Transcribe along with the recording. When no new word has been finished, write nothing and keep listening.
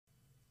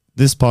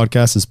This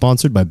podcast is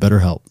sponsored by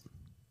BetterHelp.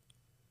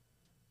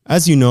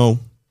 As you know,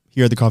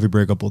 here at the Coffee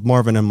Breakup, both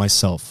Marvin and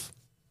myself,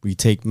 we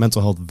take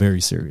mental health very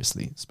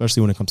seriously,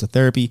 especially when it comes to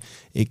therapy.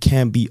 It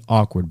can be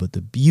awkward, but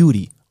the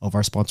beauty of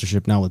our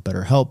sponsorship now with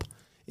BetterHelp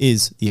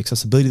is the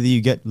accessibility that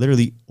you get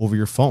literally over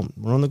your phone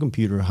or on the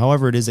computer,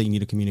 however it is that you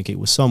need to communicate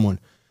with someone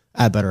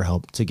at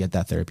BetterHelp to get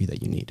that therapy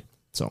that you need.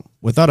 So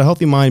without a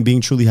healthy mind,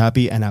 being truly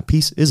happy and at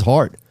peace is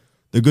hard.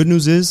 The good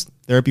news is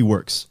therapy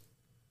works.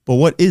 But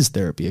what is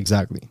therapy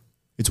exactly?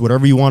 It's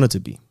whatever you want it to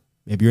be.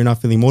 Maybe you're not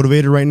feeling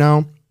motivated right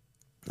now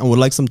and would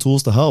like some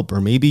tools to help,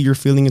 or maybe you're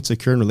feeling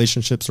insecure in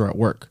relationships or at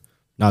work,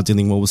 not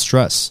dealing well with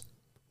stress.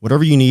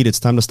 Whatever you need, it's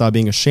time to stop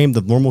being ashamed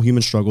of normal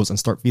human struggles and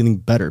start feeling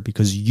better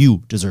because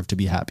you deserve to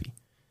be happy.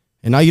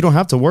 And now you don't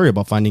have to worry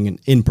about finding an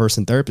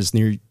in-person therapist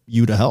near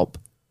you to help.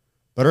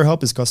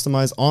 BetterHelp is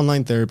customized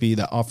online therapy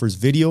that offers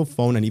video,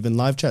 phone, and even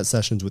live chat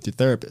sessions with your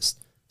therapist,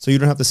 so you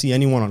don't have to see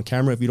anyone on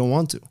camera if you don't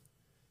want to.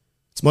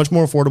 It's much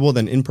more affordable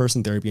than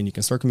in-person therapy, and you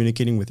can start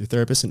communicating with your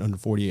therapist in under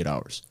 48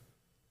 hours.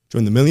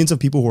 Join the millions of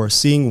people who are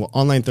seeing what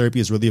online therapy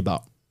is really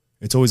about.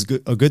 It's always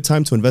a good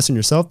time to invest in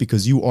yourself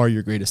because you are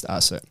your greatest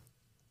asset.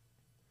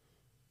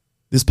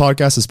 This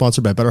podcast is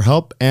sponsored by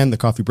BetterHelp, and the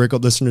Coffee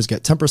Breakup listeners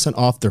get 10%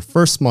 off their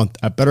first month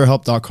at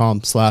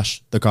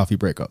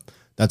betterhelp.com/thecoffeebreakup.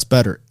 That's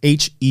better,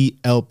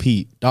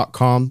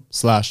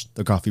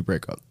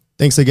 HELP.com/thecoffeebreakup.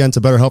 Thanks again to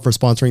BetterHelp for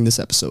sponsoring this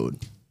episode.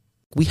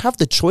 We have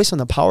the choice and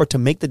the power to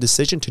make the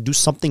decision to do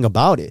something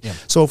about it. Yeah.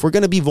 So if we're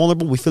going to be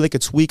vulnerable, we feel like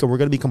it's weak, or we're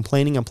going to be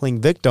complaining and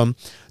playing victim,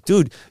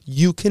 dude,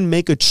 you can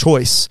make a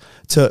choice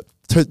to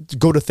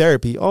go to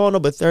therapy. Oh, no,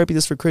 but therapy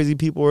is for crazy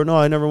people. Or no,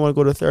 I never want to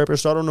go to a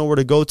therapist. So I don't know where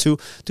to go to.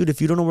 Dude, if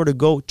you don't know where to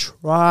go,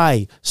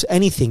 try. So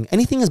anything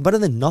is better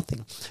than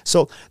nothing.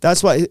 So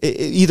that's why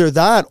either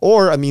that,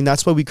 or, I mean,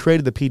 that's why we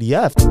created the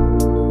PDF.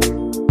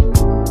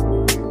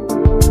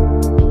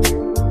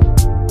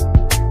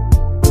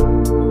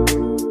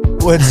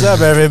 What's up,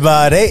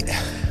 everybody?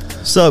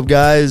 What's up,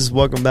 guys?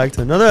 Welcome back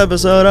to another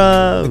episode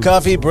of The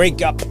Coffee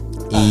Breakup.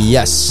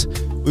 Yes.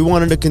 We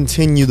wanted to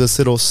continue this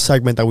little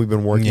segment that we've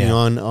been working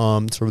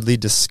on to really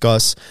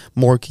discuss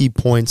more key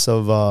points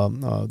of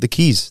the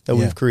keys that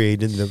we've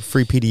created, the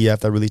free PDF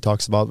that really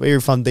talks about very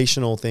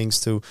foundational things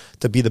to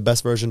be the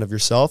best version of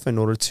yourself in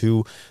order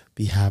to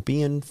be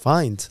happy and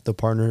find the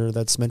partner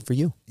that's meant for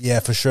you. Yeah,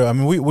 for sure. I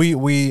mean,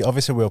 we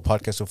obviously we're a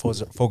podcast that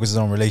focuses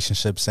on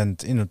relationships,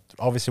 and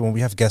obviously when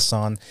we have guests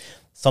on,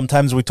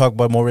 sometimes we talk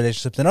about more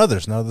relationships than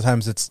others, and other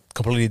times it's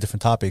completely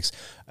different topics,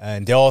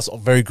 and they're all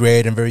very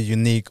great and very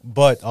unique.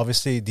 But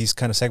obviously these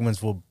kind of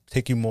segments will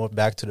take you more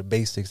back to the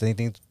basics,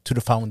 anything to the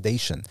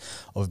foundation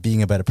of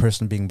being a better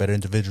person, being a better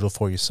individual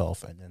for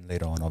yourself, and then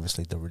later on,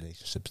 obviously, the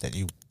relationships that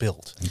you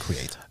build and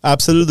create.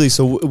 Absolutely.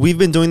 So we've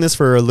been doing this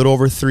for a little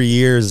over 3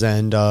 years,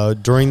 and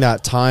during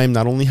that time,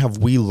 not only have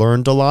we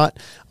learned a lot,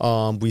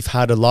 we've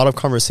had a lot of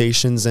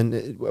conversations,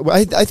 and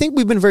I think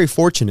we've been very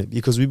fortunate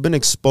because we've been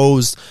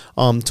exposed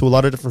to a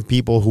lot of different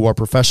people who are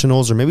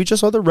professionals or maybe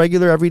just other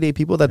regular everyday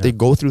people that they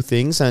go through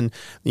things, and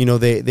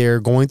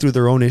they're going through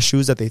their own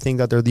issues, that they think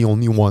that they're the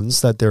only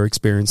ones that they're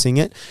experiencing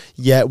it.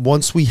 Yet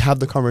once we have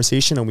the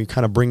conversation and we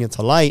kind of bring it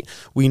to light,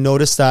 we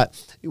notice that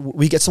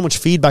we get so much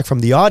feedback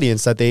from the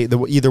audience that they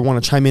either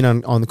want to chime in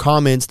on the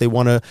comments, they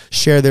want to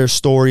share their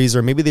stories,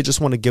 or maybe they just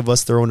want to give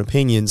us their own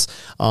opinions.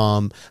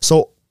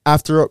 So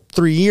after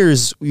 3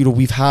 years,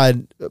 we've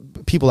had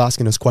people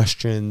asking us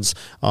questions,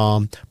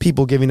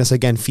 people giving us,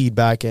 again,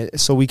 feedback.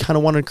 So we kind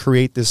of want to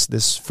create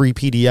this free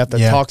PDF that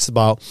talks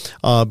about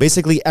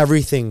basically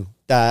everything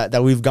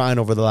that we've gotten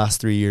over the last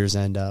 3 years,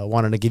 and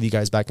wanted to give you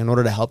guys back in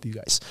order to help you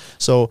guys.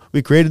 So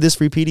we created this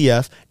free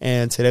PDF,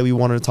 and today we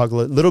wanted to talk a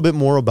little bit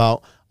more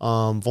about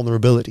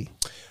vulnerability,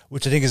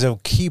 which I think is a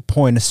key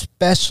point,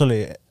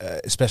 especially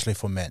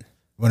for men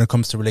when it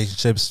comes to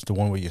relationships, the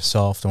one with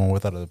yourself, the one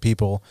with other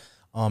people.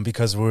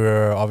 Because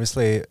we're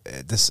obviously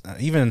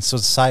even in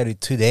society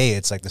today,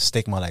 it's like the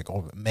stigma, like,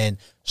 oh, men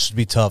should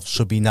be tough,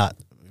 should be not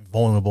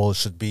vulnerable,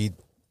 should be,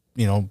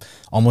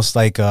 almost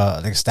like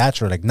a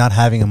stature, like not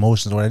having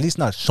emotions, or at least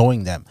not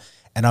showing them.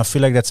 And I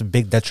feel like that's a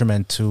big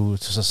detriment to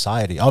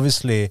society.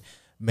 Obviously,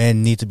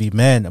 men need to be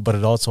men, but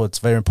it's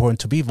very important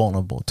to be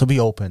vulnerable, to be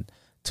open,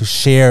 to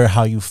share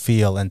how you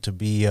feel, and to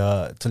be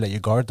to let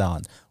your guard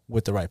down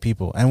with the right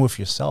people and with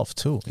yourself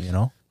too.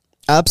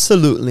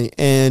 Absolutely.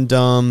 And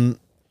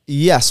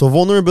so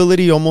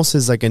vulnerability almost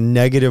is like a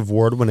negative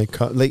word when it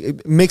comes,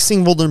 like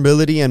mixing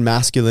vulnerability and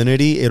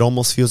masculinity. It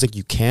almost feels like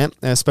you can't,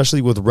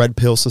 especially with red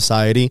pill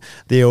society.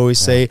 They always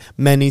say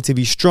men need to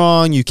be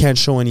strong. You can't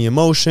show any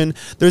emotion.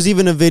 There's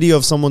even a video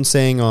of someone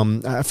saying,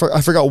 I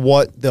forgot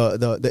what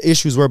the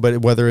issues were,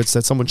 but whether it's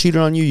that someone cheated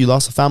on you, you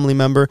lost a family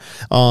member,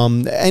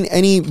 and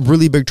any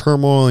really big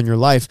turmoil in your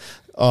life,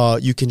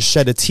 you can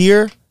shed a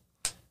tear.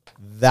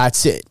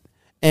 That's it.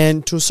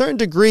 And to a certain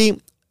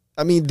degree,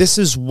 I mean, this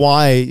is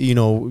why, you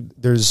know,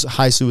 there's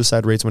high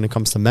suicide rates when it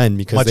comes to men,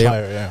 because Much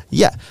higher,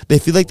 they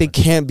feel like they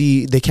can't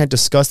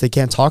discuss, they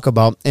can't talk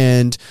about.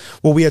 And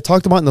what we had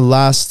talked about in the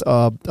last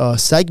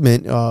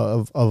segment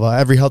of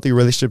every healthy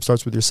relationship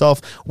starts with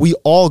yourself. We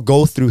all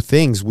go through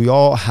things. We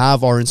all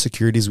have our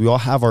insecurities. We all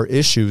have our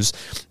issues,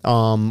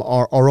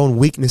 our own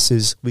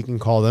weaknesses, we can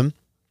call them.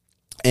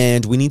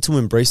 And we need to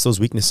embrace those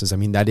weaknesses. I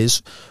mean,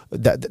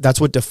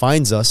 that's what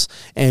defines us.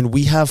 And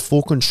we have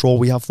full control,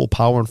 we have full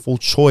power and full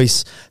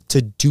choice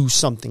to do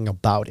something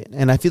about it.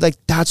 And I feel like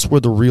that's where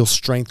the real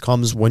strength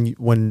comes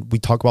when we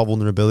talk about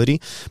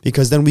vulnerability,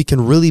 because then we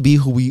can really be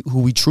who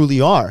we truly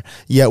are.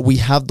 Yet we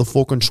have the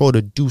full control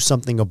to do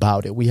something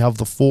about it. We have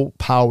the full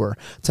power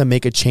to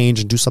make a change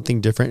and do something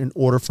different in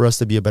order for us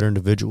to be a better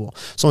individual.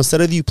 So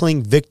instead of you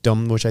playing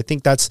victim, which I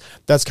think that's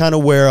kind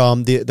of where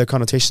the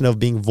connotation of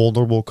being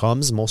vulnerable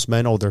comes. Most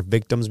men, they're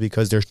victims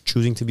because they're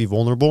choosing to be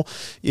vulnerable.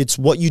 It's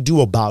what you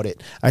do about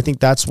it. I think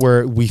that's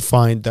where we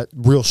find that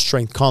real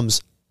strength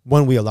comes,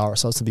 when we allow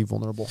ourselves to be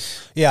vulnerable.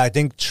 Yeah, I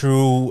think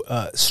true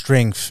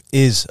strength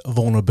is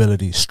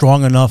vulnerability.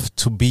 Strong enough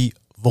to be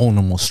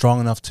vulnerable, strong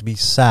enough to be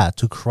sad,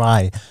 to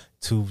cry,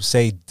 to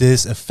say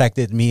this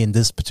affected me in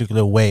this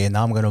particular way, and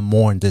now I'm going to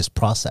mourn this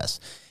process.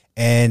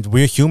 And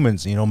we're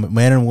humans, you know,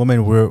 men and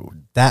women, we're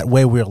that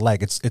way. We're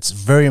like, it's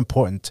very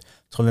important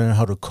to learn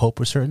how to cope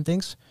with certain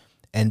things.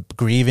 And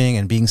grieving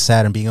and being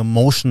sad and being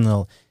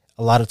emotional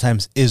a lot of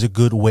times is a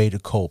good way to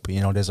cope. You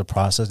know, there's a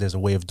process, there's a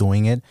way of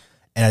doing it.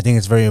 And I think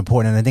it's very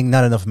important. And I think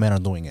not enough men are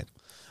doing it.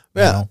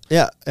 Yeah.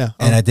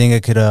 And I think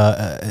it could,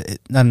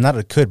 not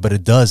it could, but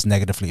it does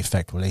negatively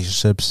affect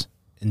relationships,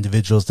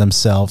 individuals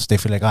themselves. They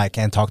feel like, I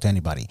can't talk to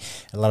anybody.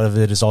 A lot of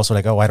it is also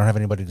like, I don't have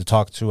anybody to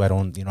talk to. I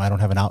don't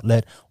have an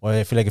outlet. Or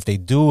they feel like if they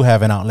do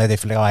have an outlet, they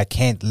feel like, I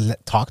can't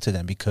talk to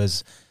them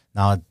because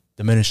now it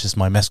diminishes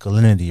my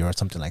masculinity or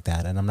something like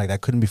that. And I'm like,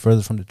 that couldn't be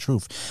further from the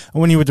truth.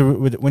 And when you're with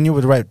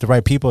the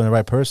right people and the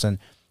right person,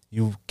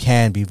 you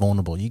can be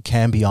vulnerable. You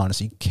can be honest.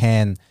 You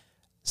can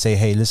say,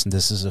 hey, listen,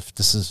 this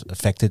has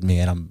affected me,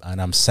 and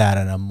I'm sad,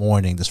 and I'm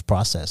mourning this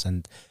process,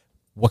 and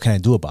what can I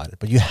do about it?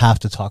 But you have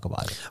to talk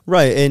about it,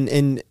 right?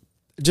 And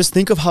just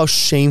think of how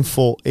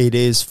shameful it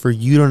is for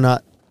you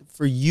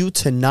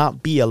to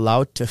not be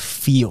allowed to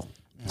feel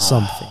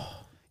something.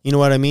 You know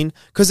what I mean?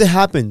 Because it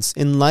happens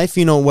in life.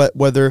 You know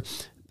whether.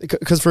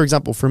 Because, for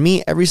example, for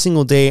me, every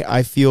single day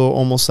I feel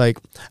almost like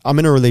I'm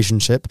in a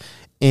relationship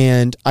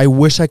and I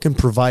wish I can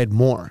provide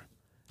more.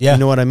 Yeah. You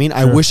know what I mean? Sure.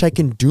 I wish I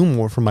can do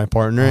more for my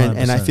partner.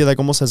 And I feel like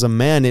almost as a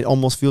man, it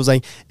almost feels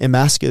like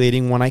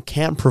emasculating when I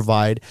can't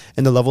provide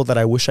in the level that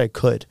I wish I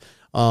could.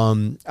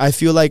 I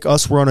feel like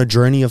we're on a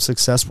journey of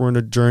success. We're on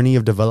a journey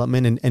of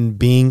development and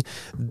being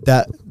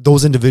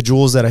those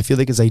individuals that I feel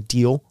like is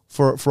ideal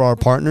for our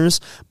partners.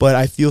 But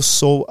I feel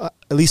so,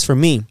 at least for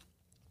me,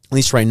 at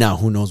least right now,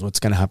 who knows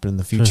what's going to happen in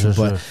the future.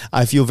 Sure.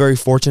 I feel very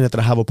fortunate that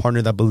I have a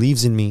partner that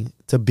believes in me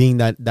to being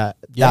that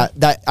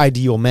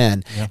ideal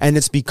man. Yeah. And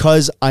it's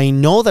because I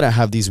know that I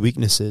have these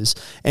weaknesses,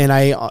 and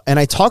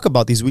I talk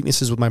about these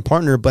weaknesses with my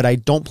partner, but I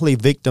don't play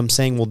victim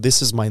saying, well,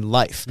 this is my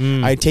life.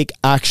 I take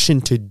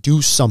action to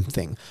do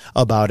something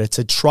about it,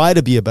 to try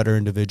to be a better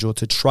individual,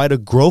 to try to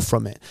grow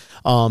from it.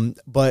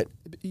 But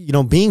you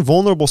know, being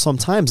vulnerable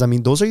sometimes, I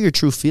mean, those are your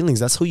true feelings.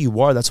 That's who you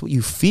are. That's what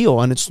you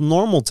feel. And it's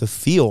normal to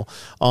feel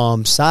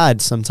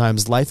sad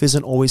sometimes. Life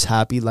isn't always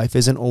happy. Life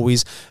isn't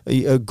always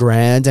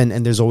grand,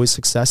 and there's always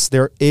success.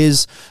 There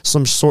is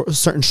some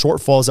certain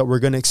shortfalls that we're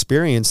going to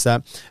experience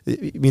that,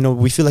 you know,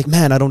 we feel like,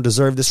 man, I don't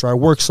deserve this, or I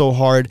work so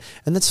hard.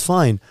 And that's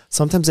fine.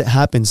 Sometimes it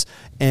happens.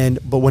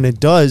 But when it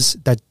does,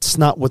 that's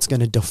not what's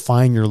going to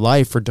define your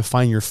life or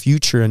define your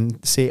future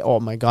and say, oh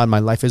my God, my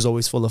life is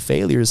always full of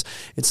failures.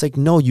 It's like,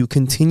 no, you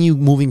continue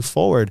moving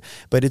forward,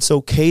 but it's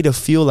okay to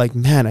feel like,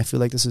 man, I feel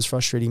like this is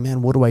frustrating.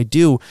 Man, what do I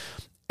do?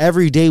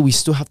 Every day we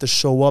still have to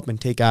show up and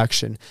take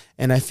action.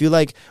 And I feel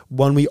like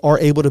when we are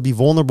able to be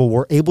vulnerable,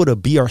 we're able to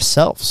be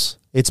ourselves.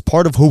 It's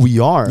part of who we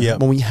are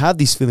when we have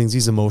these feelings,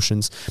 these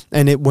emotions.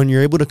 And when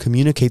you're able to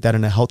communicate that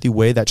in a healthy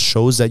way that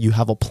shows that you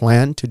have a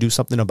plan to do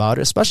something about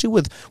it, especially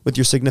with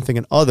your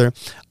significant other,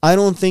 I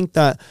don't think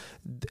that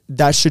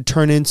should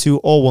turn into,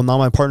 oh, well, now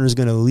my partner is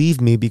going to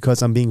leave me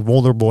because I'm being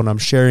vulnerable and I'm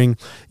sharing,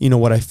 you know,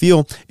 what I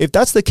feel. If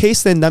that's the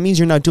case, then that means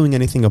you're not doing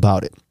anything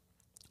about it.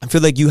 I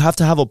feel like you have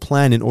to have a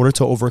plan in order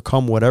to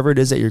overcome whatever it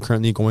is that you're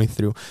currently going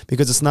through,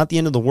 because it's not the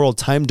end of the world.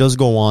 Time does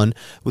go on.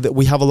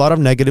 We have a lot of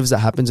negatives that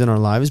happens in our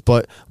lives,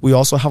 but we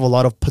also have a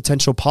lot of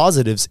potential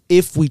positives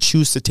if we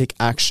choose to take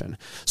action.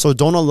 So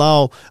don't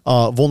allow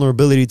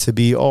vulnerability to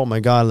be, oh my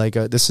God, like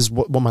this is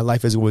what my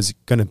life is always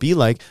going to be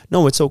like.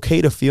 No, it's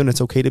okay to feel and it's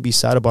okay to be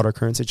sad about our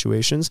current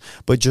situations,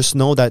 but just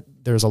know that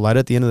there's a light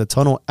at the end of the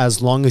tunnel as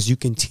long as you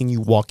continue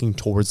walking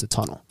towards the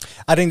tunnel.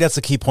 I think that's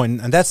the key point,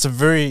 and that's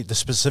the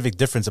specific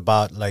difference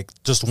about like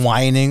just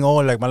whining, oh,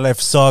 like my life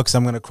sucks,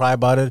 I'm going to cry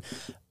about it,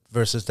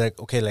 versus like,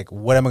 okay, like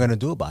what am I going to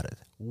do about it?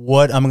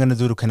 What am I going to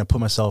do to kind of put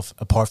myself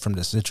apart from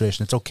this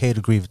situation? It's okay to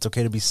grieve. It's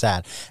okay to be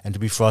sad and to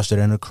be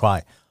frustrated and to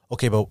cry.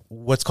 Okay, but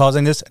what's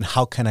causing this and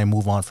how can I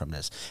move on from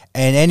this?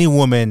 And any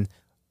woman,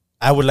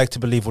 I would like to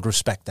believe would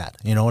respect that.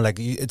 Like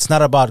it's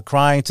not about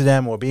crying to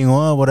them or being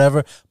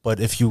whatever. But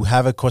if you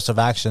have a course of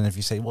action, if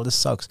you say, well, this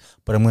sucks,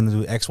 but I'm going to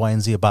do X, Y,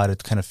 and Z about it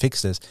to kind of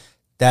fix this,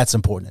 that's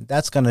important.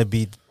 That's going to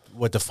be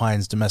what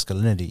defines the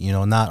masculinity.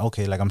 Not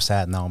okay, like I'm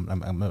sad now,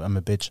 I'm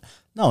a bitch.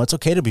 No, it's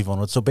okay to be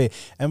vulnerable. It's so big,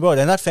 and bro,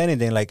 and not for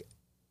anything. Like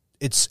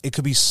it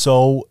could be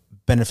so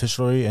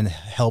beneficial and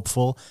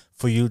helpful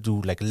for you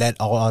to like let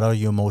all out of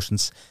your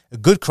emotions. A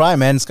good cry,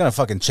 man, it's gonna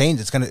fucking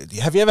change.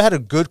 Have you ever had a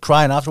good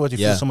cry and afterwards you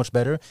feel so much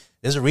better?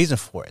 There's a reason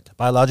for it.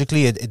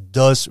 Biologically, it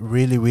does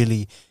really,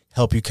 really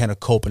help you kind of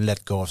cope and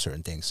let go of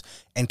certain things.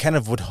 And kind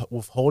of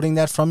withholding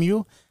that from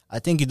you, I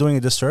think you're doing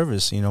a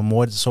disservice,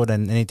 more so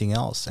than anything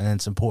else. And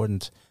it's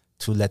important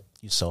to let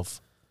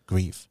yourself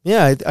grieve.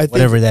 Yeah, I think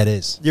whatever that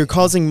is. You're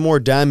causing more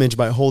damage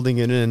by holding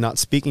it in and not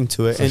speaking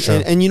to it. And,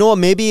 sure. and you know what?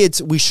 Maybe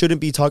we shouldn't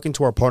be talking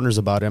to our partners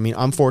about it. I mean,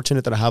 I'm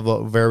fortunate that I have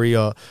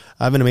I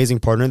have an amazing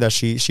partner that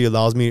she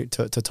allows me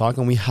to talk,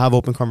 and we have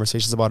open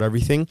conversations about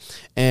everything.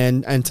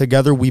 And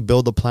together we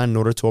build a plan in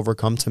order to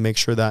overcome, to make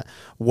sure that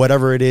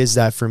whatever it is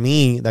that for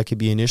me that could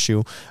be an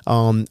issue,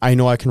 I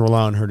know I can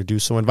rely on her to do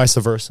so, and vice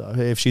versa.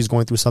 If she's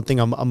going through something,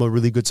 I'm a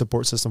really good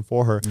support system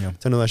for her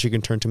to know that she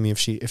can turn to me if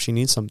she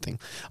needs something.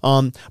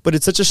 But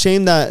it's such a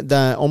shame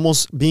that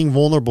almost being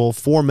vulnerable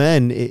for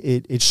men,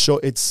 it's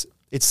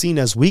seen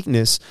as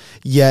weakness.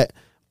 Yet,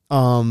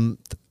 I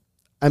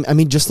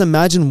mean, just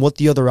imagine what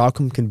the other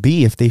outcome can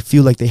be if they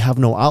feel like they have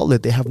no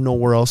outlet, they have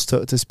nowhere else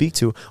to speak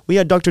to. We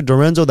had Dr.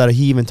 Dorenzo that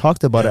he even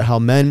talked about it, how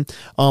men,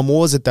 what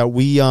was it that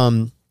we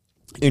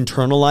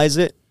internalize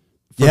it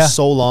for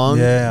so long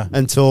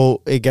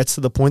until it gets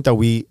to the point that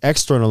we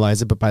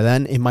externalize it, but by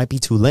then it might be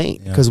too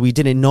late because we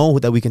didn't know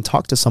that we can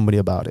talk to somebody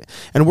about it.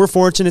 And we're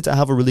fortunate to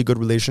have a really good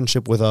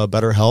relationship with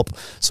BetterHelp.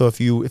 So if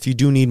you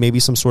do need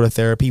maybe some sort of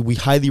therapy, we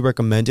highly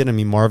recommend it. I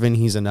mean, Marvin,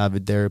 he's an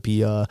avid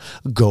therapy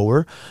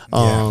goer.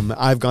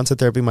 I've gone to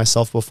therapy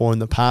myself before in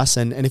the past,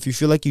 and if you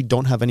feel like you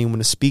don't have anyone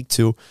to speak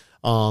to,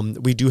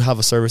 we do have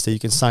a service that you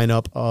can sign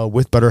up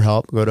with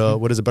BetterHelp. Go to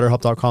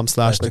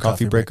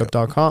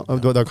BetterHelp.com/thecoffeebreakup.com.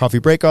 Go to Coffee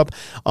Breakup,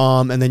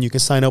 and then you can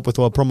sign up with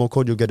a promo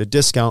code. You'll get a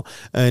discount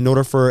in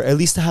order for at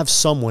least to have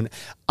someone.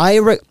 I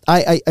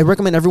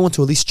recommend everyone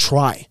to at least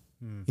try.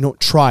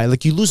 Try.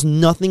 Like, you lose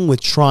nothing with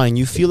trying.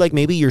 You feel like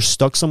maybe you're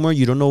stuck somewhere,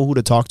 you don't know who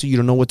to talk to, you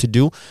don't know what to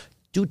do.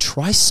 Dude,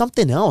 try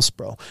something else,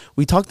 bro.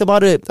 We talked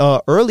about it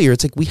earlier.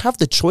 It's like we have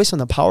the choice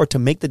and the power to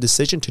make the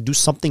decision to do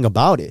something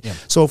about it. Yeah.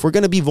 So if we're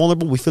going to be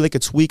vulnerable, we feel like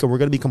it's weak, or we're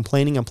going to be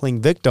complaining and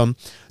playing victim,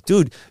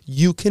 dude,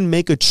 you can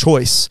make a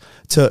choice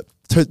to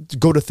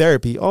go to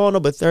therapy. Oh, no,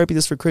 but therapy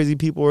is for crazy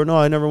people. Or no,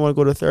 I never want to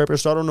go to therapy,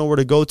 so I don't know where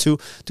to go to.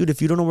 Dude,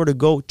 if you don't know where to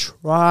go,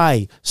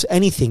 try. So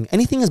anything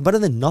is better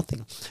than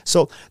nothing.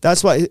 So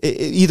that's why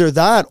either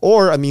that,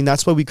 or, I mean,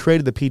 that's why we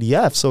created the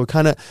PDF. So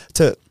kind of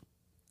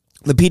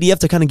the PDF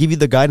to kind of give you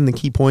the guide and the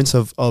key points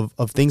of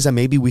things that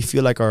maybe we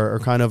feel like are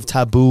kind of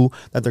taboo,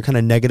 that they're kind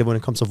of negative when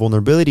it comes to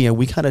vulnerability. And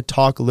we kind of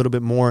talk a little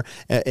bit more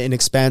and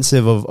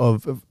expansive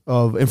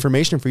of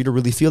information for you to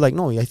really feel like,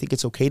 no, I think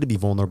it's okay to be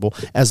vulnerable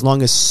as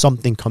long as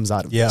something comes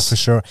out of this. Yeah, for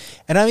sure.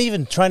 And I'm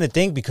even trying to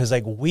think, because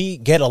like we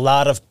get a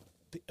lot of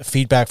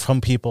feedback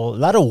from people, a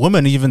lot of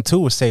women even too,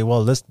 will say,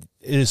 well, it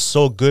is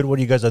so good what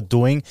you guys are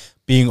doing,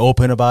 being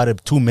open about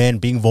it, two men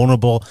being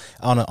vulnerable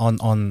on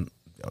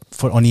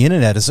the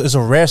internet. It's a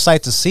rare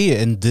sight to see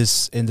in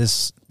this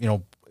this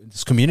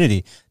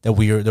community that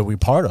we're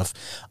part of.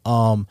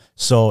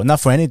 So not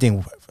for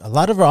anything, a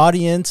lot of our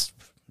audience,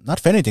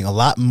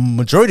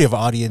 majority of our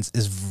audience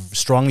is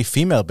strongly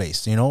female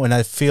based, and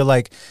I feel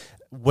like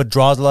what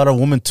draws a lot of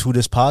women to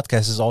this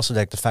podcast is also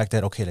like the fact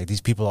that, okay, like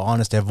these people are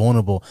honest, they're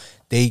vulnerable,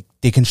 they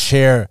can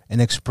share and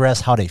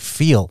express how they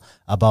feel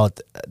about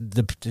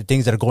the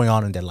things that are going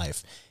on in their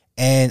life.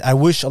 And I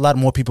wish a lot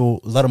more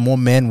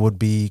men would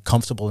be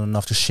comfortable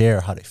enough to share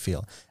how they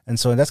feel. And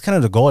so that's kind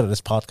of the goal that this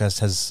podcast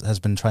has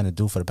been trying to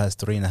do for the past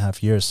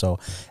 3.5 years. So,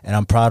 and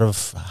I'm proud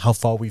of how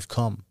far we've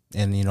come.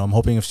 And, I'm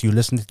hoping if you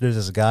listen to this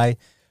as a guy,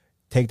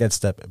 take that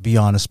step, be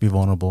honest, be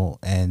vulnerable,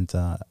 and,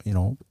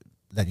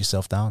 let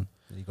yourself down,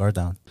 let your guard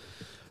down.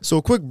 So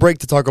a quick break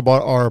to talk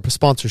about our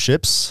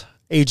sponsorships.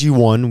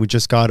 AG1, we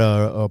just got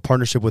a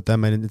partnership with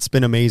them, and it's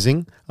been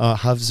amazing.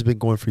 How's it been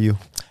going for you?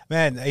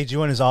 Man,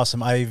 AG1 is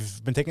awesome.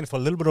 I've been taking it for a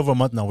little bit over a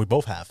month now. We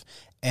both have.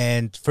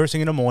 And first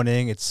thing in the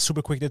morning, it's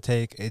super quick to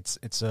take. It's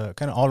a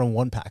kind of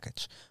all-in-one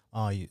package.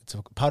 It's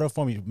a powder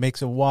form. It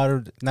makes it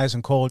water nice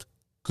and cold,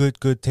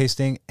 good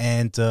tasting,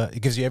 and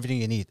it gives you everything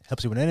you need.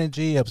 Helps you with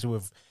energy, helps you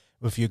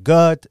with your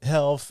gut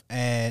health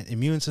and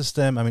immune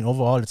system. I mean,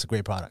 overall, it's a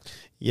great product.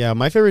 Yeah,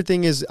 my favorite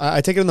thing is I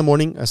take it in the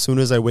morning as soon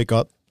as I wake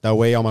up. That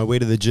way, on my way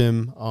to the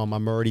gym,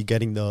 I'm already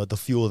getting the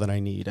fuel that I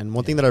need. And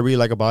one thing that I really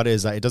like about it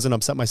is that it doesn't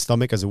upset my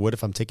stomach as it would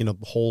if I'm taking a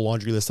whole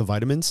laundry list of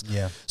vitamins.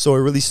 Yeah. So it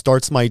really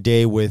starts my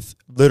day with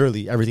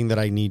literally everything that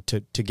I need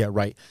to get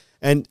right.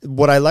 And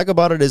what I like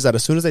about it is that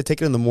as soon as I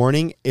take it in the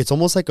morning, it's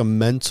almost like a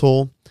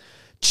mental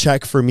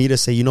check for me to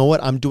say, you know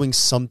what, I'm doing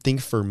something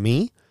for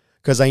me.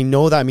 Because I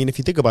know that, I mean, if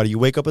you think about it, you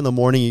wake up in the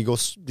morning, you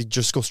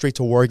just go straight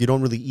to work, you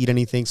don't really eat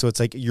anything. So it's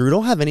like you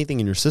don't have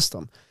anything in your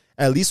system.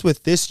 At least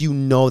with this, you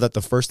know that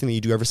the first thing that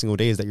you do every single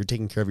day is that you're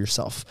taking care of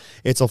yourself.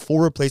 It's a full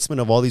replacement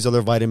of all these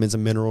other vitamins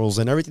and minerals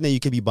and everything that you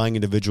could be buying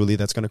individually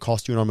that's going to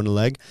cost you an arm and a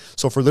leg.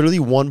 So for literally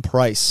one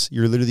price,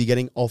 you're literally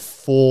getting a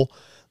full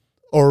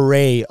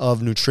array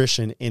of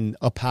nutrition in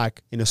a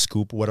pack, in a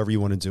scoop, whatever you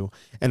want to do.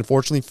 And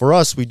fortunately for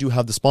us, we do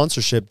have the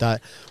sponsorship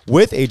that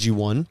with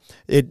AG1,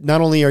 it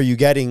not only are you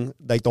getting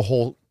like the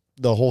whole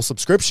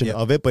subscription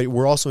of it, but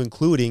we're also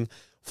including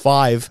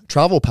 5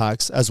 travel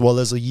packs as well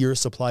as a year's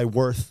supply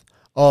worth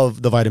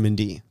of the vitamin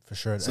D. For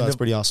sure. So that's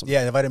pretty awesome.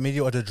 Yeah, the vitamin D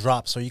or the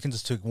drops. So you can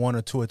just take 1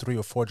 or 2 or 3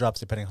 or 4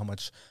 drops depending how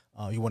much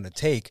you want to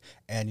take.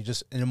 And you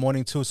just, in the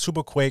morning too,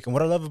 super quick. And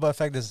what I love about the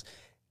fact is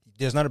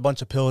there's not a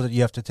bunch of pills that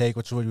you have to take,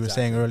 which is what you were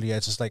saying earlier.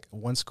 It's just like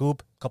 1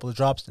 scoop, a couple of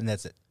drops, and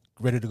that's it.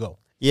 Ready to go.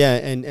 Yeah,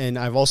 and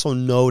I've also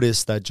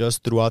noticed that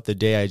just throughout the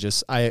day,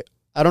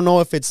 I don't know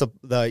if it's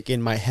like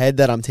in my head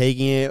that I'm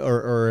taking it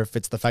or if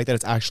it's the fact that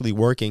it's actually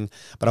working,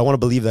 but I want to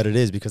believe that it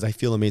is because I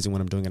feel amazing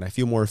when I'm doing it. I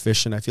feel more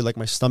efficient. I feel like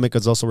my stomach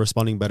is also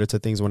responding better to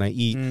things when I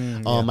eat.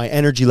 My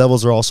energy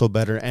levels are also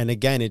better. And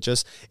again,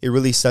 it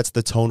really sets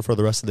the tone for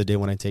the rest of the day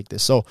when I take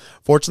this. So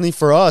fortunately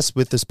for us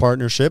with this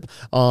partnership,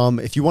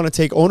 if you want to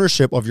take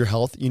ownership of your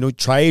health,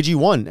 try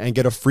AG1 and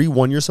get a free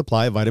 1-year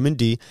supply of vitamin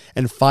D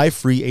and 5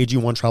 free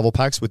AG1 travel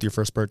packs with your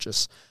first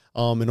purchase.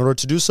 In order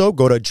to do so,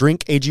 go to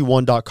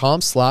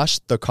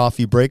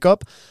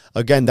drinkag1.com/thecoffeebreakup.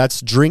 Again,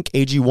 that's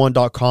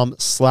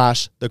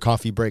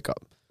drinkag1.com/thecoffeebreakup.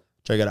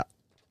 Check it out.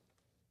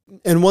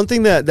 And one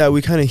thing that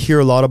we kind of hear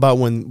a lot about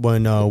when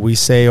we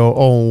say,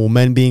 oh,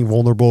 men being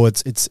vulnerable,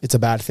 it's a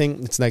bad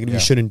thing. It's negative. You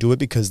shouldn't do it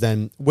because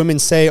then women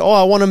say, oh,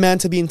 I want a man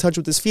to be in touch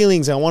with his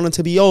feelings. I want him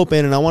to be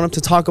open and I want him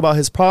to talk about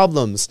his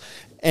problems.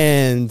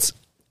 And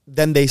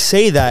then they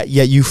say that,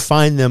 yet you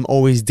find them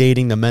always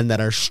dating the men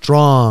that are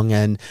strong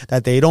and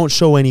that they don't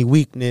show any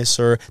weakness,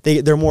 or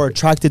they're more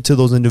attracted to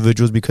those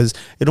individuals because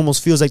it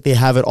almost feels like they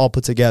have it all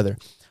put together.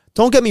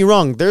 Don't get me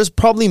wrong. There's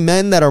probably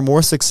men that are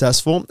more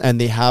successful and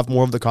they have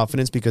more of the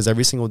confidence because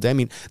every single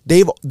day,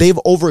 they've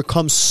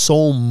overcome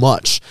so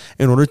much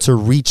in order to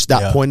reach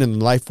that point in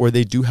life where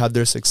they do have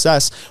their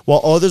success,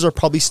 while others are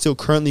probably still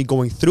currently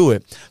going through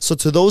it. So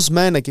to those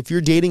men, like if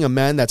you're dating a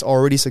man that's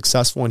already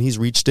successful and he's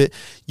reached it,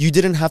 you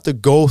didn't have to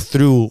go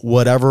through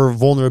whatever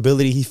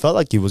vulnerability he felt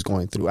like he was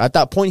going through. At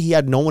that point, he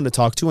had no one to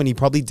talk to and he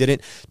probably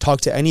didn't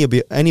talk to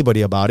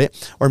anybody about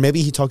it, or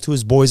maybe he talked to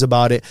his boys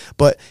about it,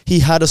 but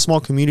he had a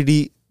small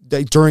community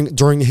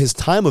during his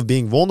time of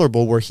being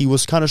vulnerable where he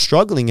was kind of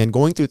struggling and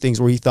going through things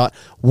where he thought,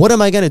 what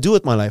am I going to do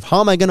with my life? How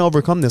am I going to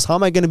overcome this? How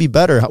am I going to be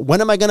better? When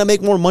am I going to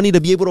make more money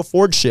to be able to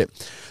afford shit?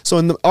 So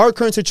in our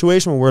current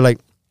situation where we're like,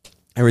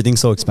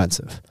 everything's so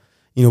expensive,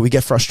 we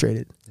get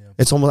frustrated.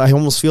 I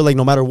almost feel like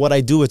no matter what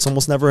I do, it's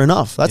almost never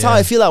enough. That's how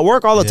I feel at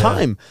work all the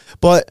time.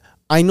 But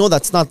I know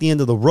that's not the end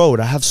of the road.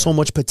 I have so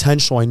much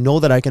potential. I know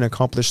that I can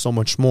accomplish so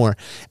much more.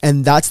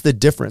 And that's the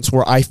difference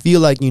where I feel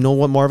like, you know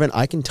what, Marvin,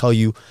 I can tell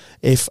you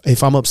if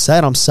I'm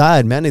upset, I'm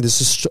sad, man.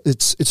 It's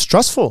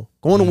stressful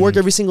going to work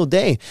every single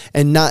day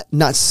and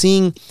not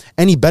seeing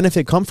any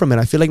benefit come from it.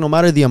 I feel like no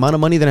matter the amount of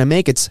money that I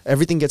make,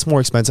 everything gets more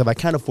expensive. I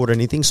can't afford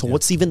anything. So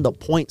what's even the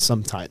point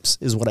sometimes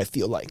is what I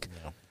feel like.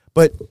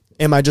 But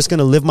am I just going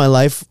to live my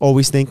life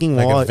always thinking,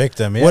 like a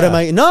victim? What am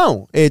I?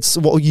 No, it's,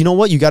 well, you know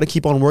what? You got to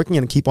keep on working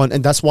and keep on.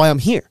 And that's why I'm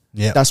here.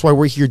 Yeah. That's why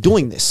we're here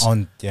doing this.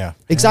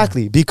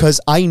 Exactly. Because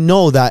I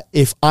know that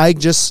if I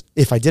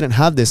didn't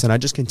have this and I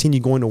just continue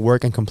going to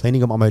work and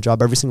complaining about my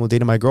job every single day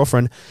to my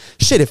girlfriend,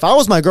 if I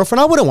was my girlfriend,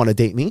 I wouldn't want to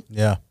date me.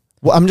 Yeah.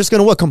 Well, I'm just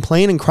going to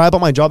complain and cry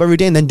about my job every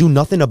day and then do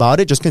nothing about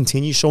it. Just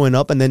continue showing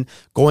up and then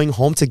going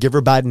home to give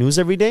her bad news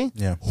every day.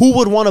 Yeah. Who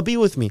would want to be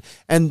with me?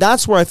 And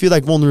that's where I feel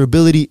like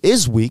vulnerability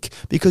is weak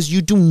because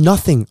you do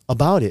nothing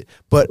about it.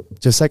 But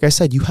just like I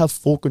said, you have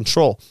full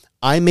control.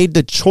 I made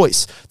the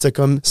choice to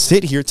come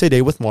sit here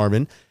today with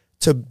Marvin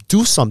to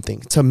do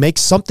something, to make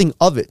something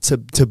of it,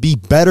 to be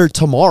better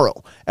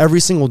tomorrow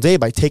every single day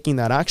by taking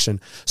that action.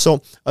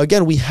 So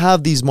again, we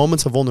have these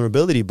moments of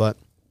vulnerability, but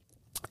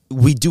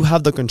we do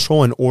have the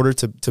control in order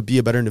to be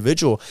a better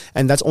individual.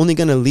 And that's only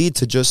going to lead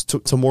to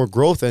to more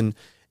growth and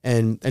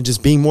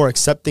just being more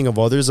accepting of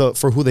others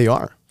for who they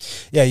are.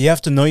 Yeah, you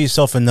have to know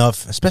yourself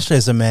enough, especially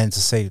as a man, to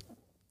say,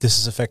 this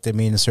has affected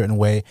me in a certain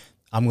way.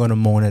 I'm going to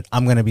moan it.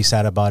 I'm going to be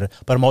sad about it.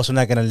 But I'm also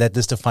not going to let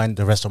this define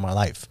the rest of my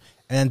life.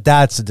 And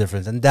that's the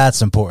difference. And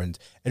that's important.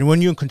 And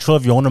when you're in control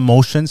of your own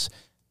emotions,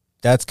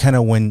 that's kind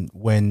of when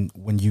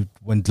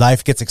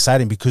life gets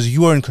exciting because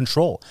you are in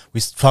control. We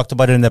talked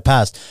about it in the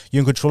past.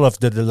 You're in control of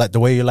the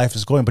way your life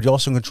is going, but you're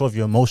also in control of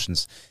your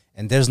emotions.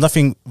 And there's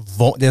nothing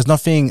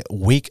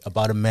weak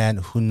about a man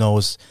who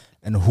knows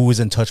and who is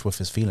in touch with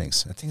his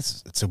feelings. I think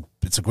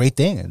it's a great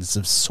thing, and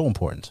it's so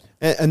important.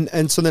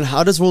 And so then,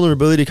 how does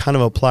vulnerability kind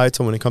of apply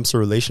to when it comes to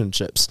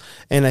relationships?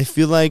 And I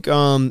feel like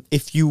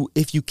if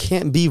you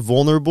can't be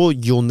vulnerable,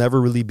 you'll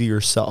never really be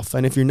yourself.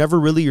 And if you're never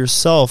really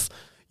yourself,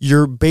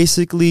 you're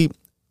basically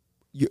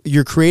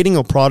you're creating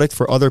a product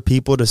for other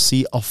people to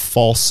see a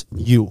false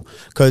you.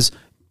 Because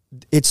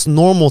it's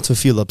normal to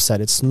feel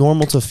upset. It's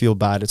normal to feel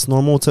bad. It's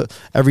normal to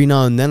every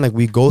now and then, like,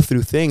 we go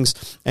through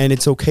things, and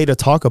it's okay to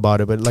talk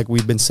about it. But like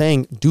we've been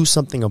saying, do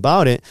something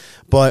about it.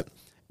 But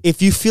if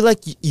you feel like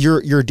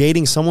you're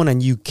dating someone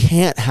and you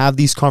can't have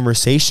these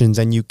conversations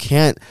and you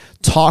can't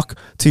talk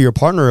to your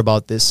partner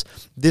about this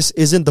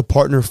isn't the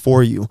partner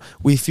for you.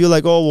 We feel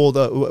like, oh,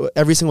 well,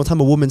 every single time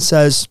a woman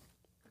says,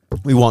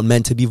 we want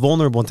men to be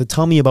vulnerable and to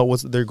tell me about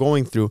what they're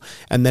going through,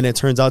 and then it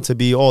turns out to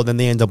be, oh, then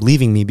they end up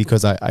leaving me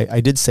because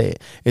I did say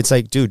it. It's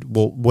like, dude,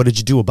 well, what did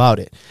you do about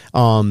it?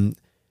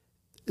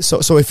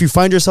 So if you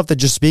find yourself that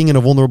just being in a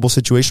vulnerable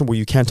situation where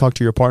you can't talk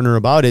to your partner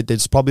about it,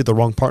 it's probably the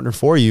wrong partner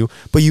for you.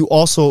 But you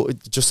also,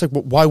 just like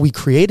why we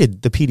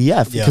created the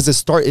PDF, because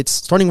it's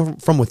starting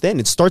from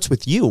within. It starts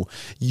with you.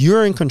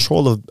 You're in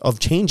control of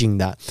changing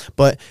that.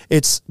 But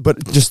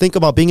just think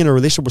about being in a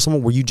relationship with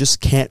someone where you just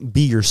can't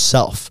be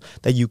yourself,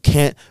 that you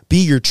can't be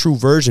your true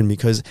version,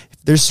 because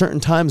there's certain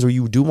times where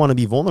you do want to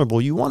be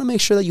vulnerable. You want to make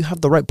sure that you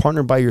have the right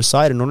partner by your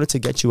side in order to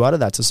get you out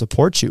of that, to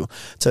support you,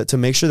 to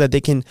make sure that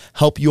they can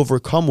help you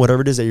overcome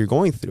whatever it is that you're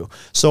going through.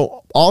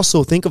 So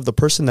also think of the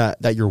person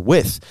that you're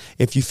with.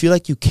 If you feel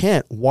like you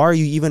can't, why are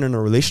you even in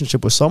a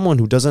relationship with someone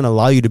who doesn't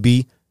allow you to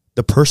be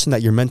the person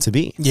that you're meant to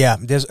be? Yeah,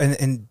 there's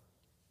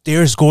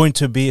going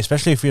to be,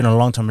 especially if you're in a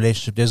long-term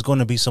relationship, there's going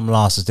to be some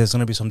losses. There's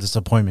going to be some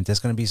disappointment. There's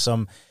going to be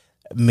some,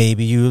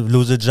 maybe you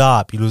lose a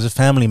job, you lose a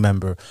family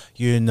member,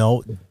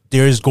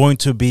 there's going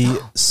to be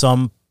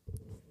some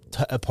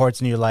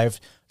parts in your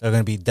life that are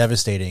going to be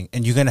devastating,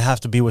 and you're going to have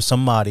to be with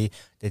somebody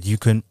that you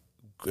can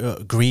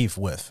grieve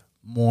with,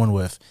 mourn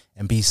with,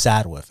 and be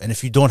sad with. And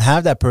if you don't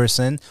have that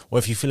person, or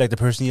if you feel like the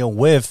person you're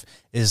with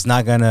is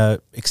not going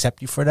to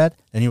accept you for that,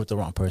 then you're with the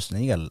wrong person,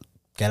 and you got to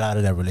get out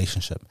of that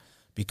relationship.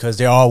 Because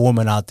there are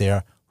women out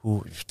there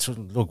who,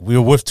 look,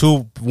 we're with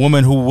two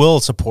women who will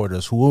support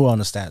us, who will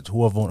understand,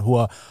 who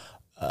are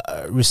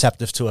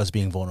receptive to us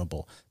being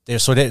vulnerable.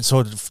 So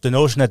the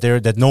notion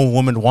that no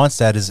woman wants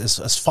that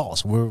is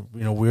false. We're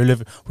in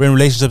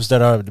relationships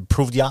that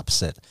prove the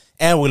opposite,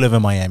 and we live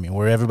in Miami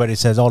where everybody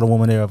says all the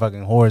women there are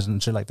fucking whores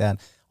and shit like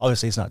that.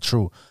 Obviously, it's not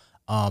true.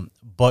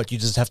 But you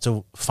just have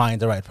to find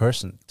the right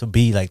person to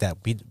be like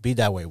that, be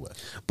that way with.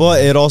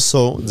 But it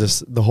also,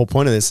 the whole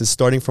point of this is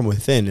starting from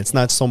within. It's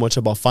not so much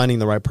about finding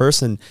the right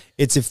person.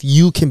 It's if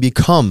you can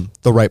become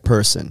the right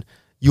person,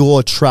 you will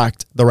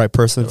attract the right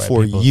person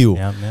for you.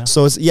 Yeah.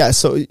 So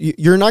so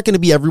you're not going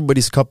to be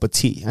everybody's cup of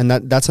tea, and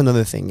that's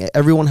another thing.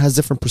 Everyone has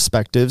different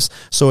perspectives.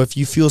 So if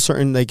you feel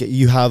certain, like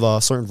you have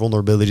certain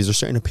vulnerabilities or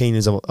certain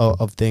opinions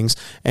of things,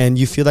 and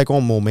you feel like, oh,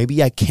 well,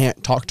 maybe I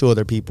can't talk to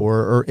other people,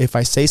 or if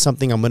I say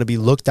something, I'm going to be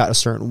looked at a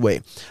certain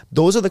way.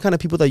 Those are the kind of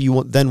people that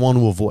you then want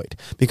to avoid,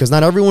 because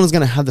not everyone is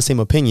going to have the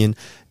same opinion.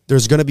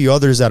 There's going to be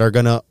others that are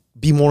going to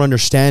be more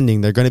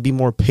understanding. They're going to be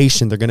more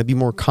patient. They're going to be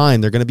more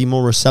kind. They're going to be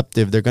more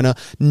receptive. They're going to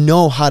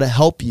know how to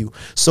help you.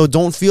 So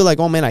don't feel like,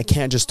 oh man, I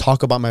can't just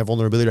talk about my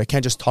vulnerability. I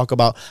can't just talk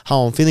about how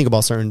I'm feeling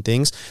about certain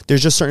things.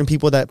 There's just certain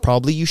people that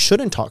probably you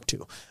shouldn't talk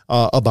to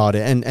about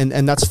it.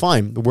 And that's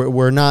fine.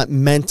 We're not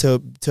meant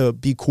to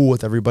be cool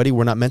with everybody.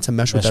 We're not meant to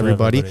mesh with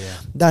everybody.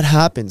 That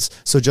happens.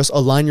 So just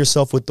align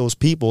yourself with those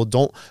people.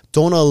 Don't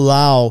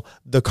allow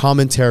the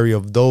commentary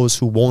of those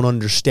who won't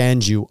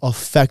understand you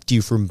affect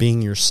you from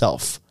being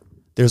yourself.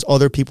 There's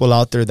other people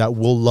out there that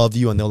will love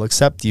you and they'll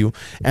accept you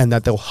and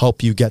that they'll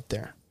help you get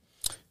there.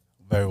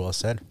 Very well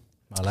said.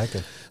 I like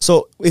it.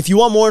 So if you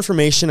want more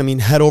information,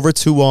 head over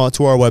to our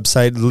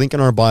website. Link in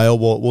our bio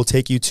will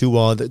take you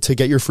to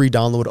get your free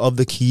download of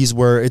the keys,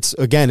 where it's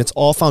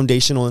all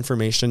foundational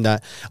information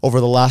that over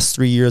the last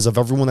 3 years of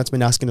everyone that's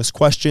been asking us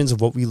questions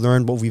of what we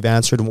learned, what we've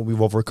answered, and what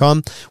we've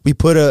overcome. We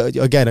put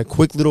a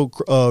quick little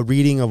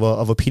reading of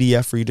a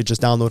PDF for you to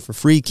just download for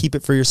free. Keep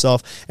it for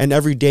yourself. And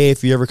every day,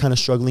 if you're ever kind of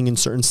struggling in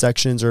certain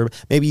sections, or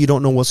maybe you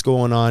don't know what's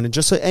going on, and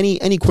just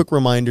any quick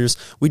reminders,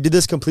 we did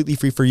this completely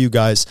free for you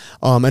guys.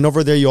 And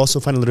over there, you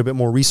also find a little bit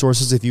more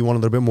resources if you want a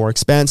little bit more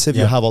expansive.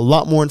 You'll have a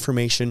lot more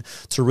information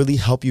to really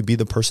help you be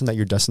the person that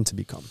you're destined to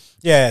become.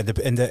 Yeah,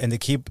 the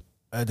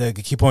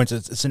key points,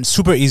 it's a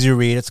super easy to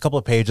read. It's a couple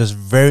of pages,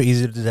 very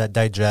easy to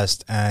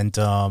digest, and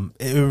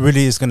it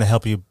really is going to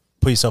help you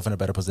put yourself in a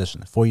better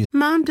position for you.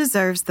 Mom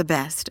deserves the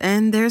best,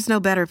 and there's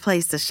no better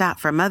place to shop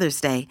for Mother's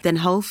Day than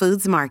Whole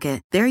Foods Market.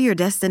 They're your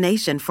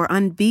destination for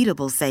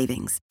unbeatable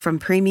savings, from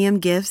premium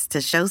gifts to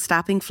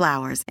show-stopping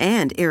flowers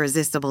and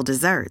irresistible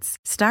desserts.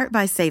 Start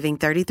by saving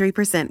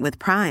 33% with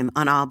Prime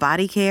on all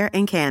body care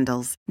and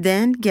candles.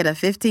 Then get a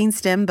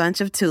 15-stem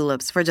bunch of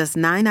tulips for just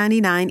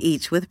 $9.99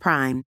 each with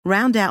Prime.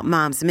 Round out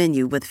Mom's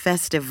menu with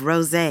festive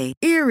rosé,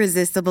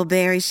 irresistible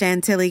berry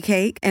chantilly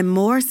cake, and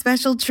more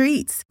special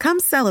treats. Come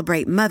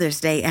celebrate Mother's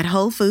Day at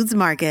Whole Foods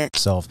Market.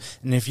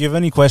 And if you have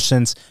any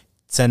questions,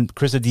 send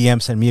Chris a DM,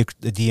 send me a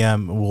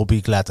DM. We'll be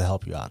glad to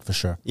help you out for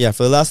sure. Yeah,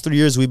 for the last 3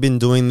 years, we've been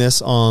doing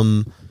this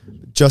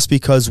just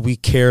because we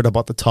cared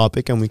about the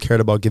topic and we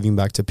cared about giving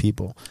back to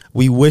people.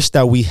 We wish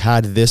that we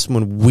had this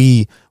when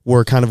we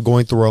were kind of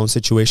going through our own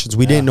situations.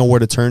 We didn't know where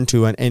to turn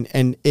to,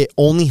 and it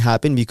only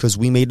happened because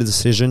we made a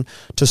decision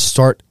to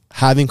start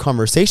having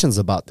conversations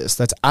about this.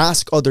 Let's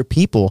ask other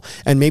people.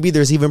 And maybe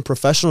there's even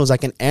professionals that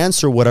can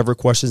answer whatever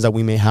questions that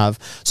we may have.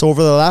 So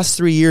over the last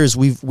 3 years,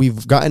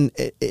 we've gotten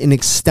an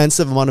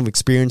extensive amount of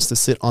experience to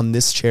sit on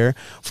this chair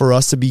for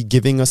us to be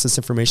giving us this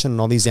information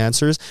and all these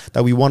answers,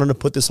 that we wanted to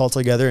put this all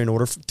together in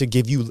order to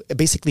give you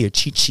basically a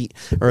cheat sheet,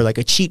 or like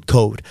a cheat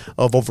code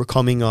of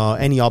overcoming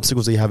any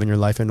obstacles that you have in your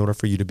life in order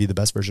for you to be the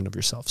best version of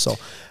yourself. So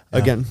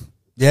again,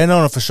 yeah,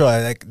 no, for sure.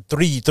 Like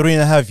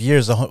 3.5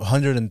 years,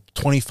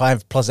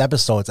 125 plus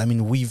episodes. I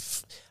mean, I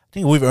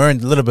think we've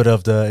earned a little bit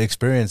of the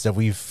experience that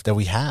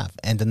we have,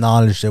 and the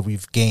knowledge that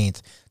we've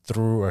gained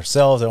through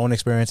ourselves, our own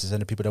experiences,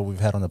 and the people that we've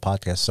had on the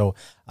podcast. So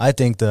I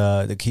think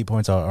the key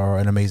points are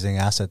an amazing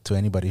asset to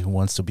anybody who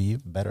wants to be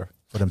better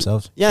for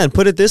themselves. Yeah, and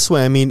put it this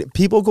way. I mean,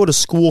 people go to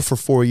school for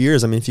 4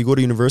 years. I mean, if you go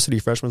to university,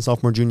 freshman,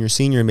 sophomore, junior,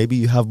 senior, maybe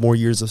you have more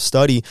years of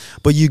study,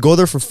 but you go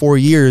there for 4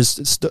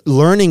 years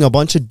learning a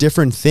bunch of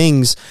different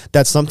things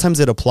that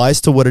sometimes it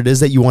applies to what it is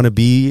that you want to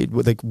be,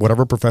 like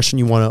whatever profession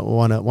you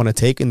want to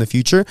take in the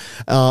future.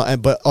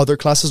 But other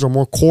classes are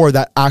more core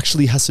that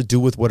actually has to do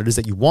with what it is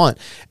that you want.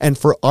 And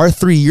for our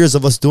 3 years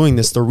of us doing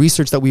this, the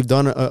research that we've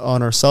done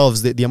on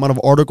ourselves, the amount of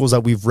articles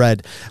that we've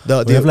read,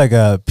 we have like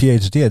a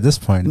PhD at this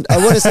point. I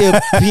want to say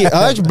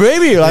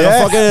baby, like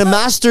a fucking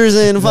master's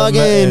in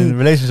fucking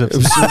relationships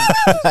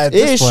at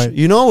ish, this point.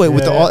 you know,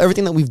 with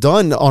everything that we've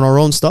done on our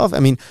own stuff.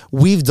 I mean,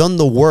 we've done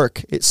the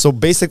work, so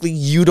basically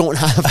you don't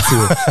have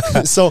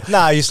to. So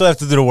you still have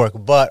to do the work,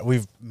 but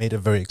we've made it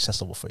very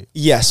accessible for you.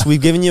 Yes,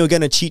 we've given you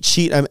again a cheat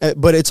sheet,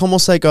 but it's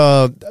almost like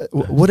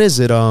what is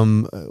it?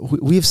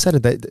 We've said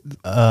it that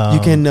you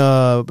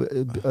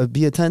can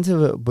be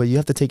attentive, but you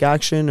have to take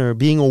action, or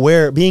being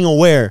aware. Being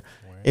aware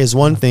is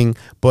one thing,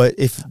 but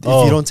if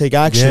you don't take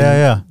action,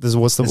 this is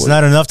what's the it's word?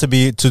 not enough to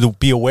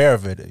be aware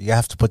of it. You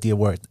have to put you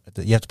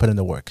have to put in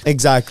the work.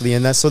 Exactly,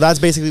 and that's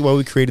basically why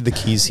we created the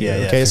keys here.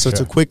 Okay, so it's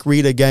a quick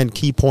read again,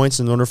 key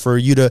points in order for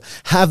you to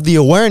have the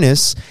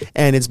awareness,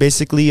 and it's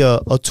basically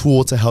a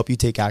tool to help you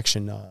take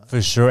action.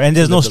 For sure, and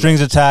there's no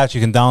strings attached. You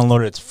can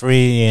download it; it's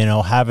free. You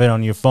know, have it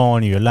on your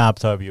phone, your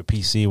laptop, your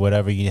PC,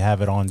 whatever. You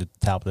have it on the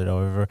tablet, or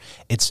whatever.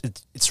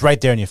 It's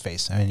right there in your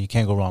face. I mean, you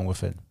can't go wrong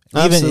with it.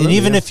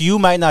 Even if you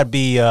might not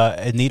be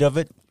in need of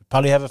it, you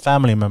probably have a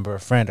family member, a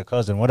friend, a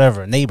cousin,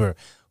 whatever, a neighbor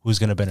who's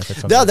going to benefit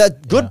from it.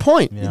 That good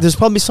point. Yeah. There's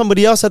probably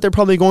somebody else that they're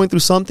probably going through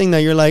something that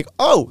you're like,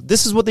 oh,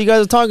 this is what you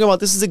guys are talking about.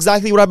 This is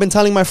exactly what I've been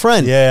telling my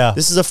friend. Yeah.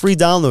 This is a free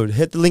download.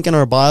 Hit the link in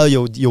our bio.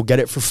 You'll get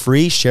it for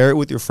free. Share it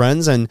with your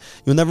friends, and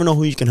you'll never know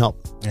who you can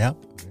help. Yeah.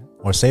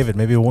 Or save it.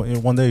 Maybe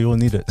one day you'll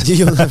need it.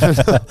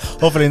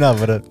 Hopefully not,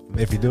 but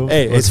if you do,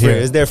 hey, it's free.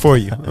 It's there for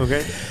you.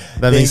 Okay.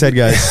 That being said,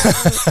 guys.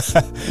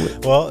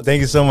 Well, thank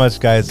you so much,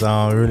 guys. We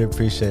really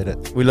appreciate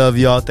it. We love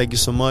y'all. Thank you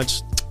so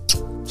much.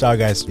 Ciao,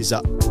 guys. Peace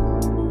out.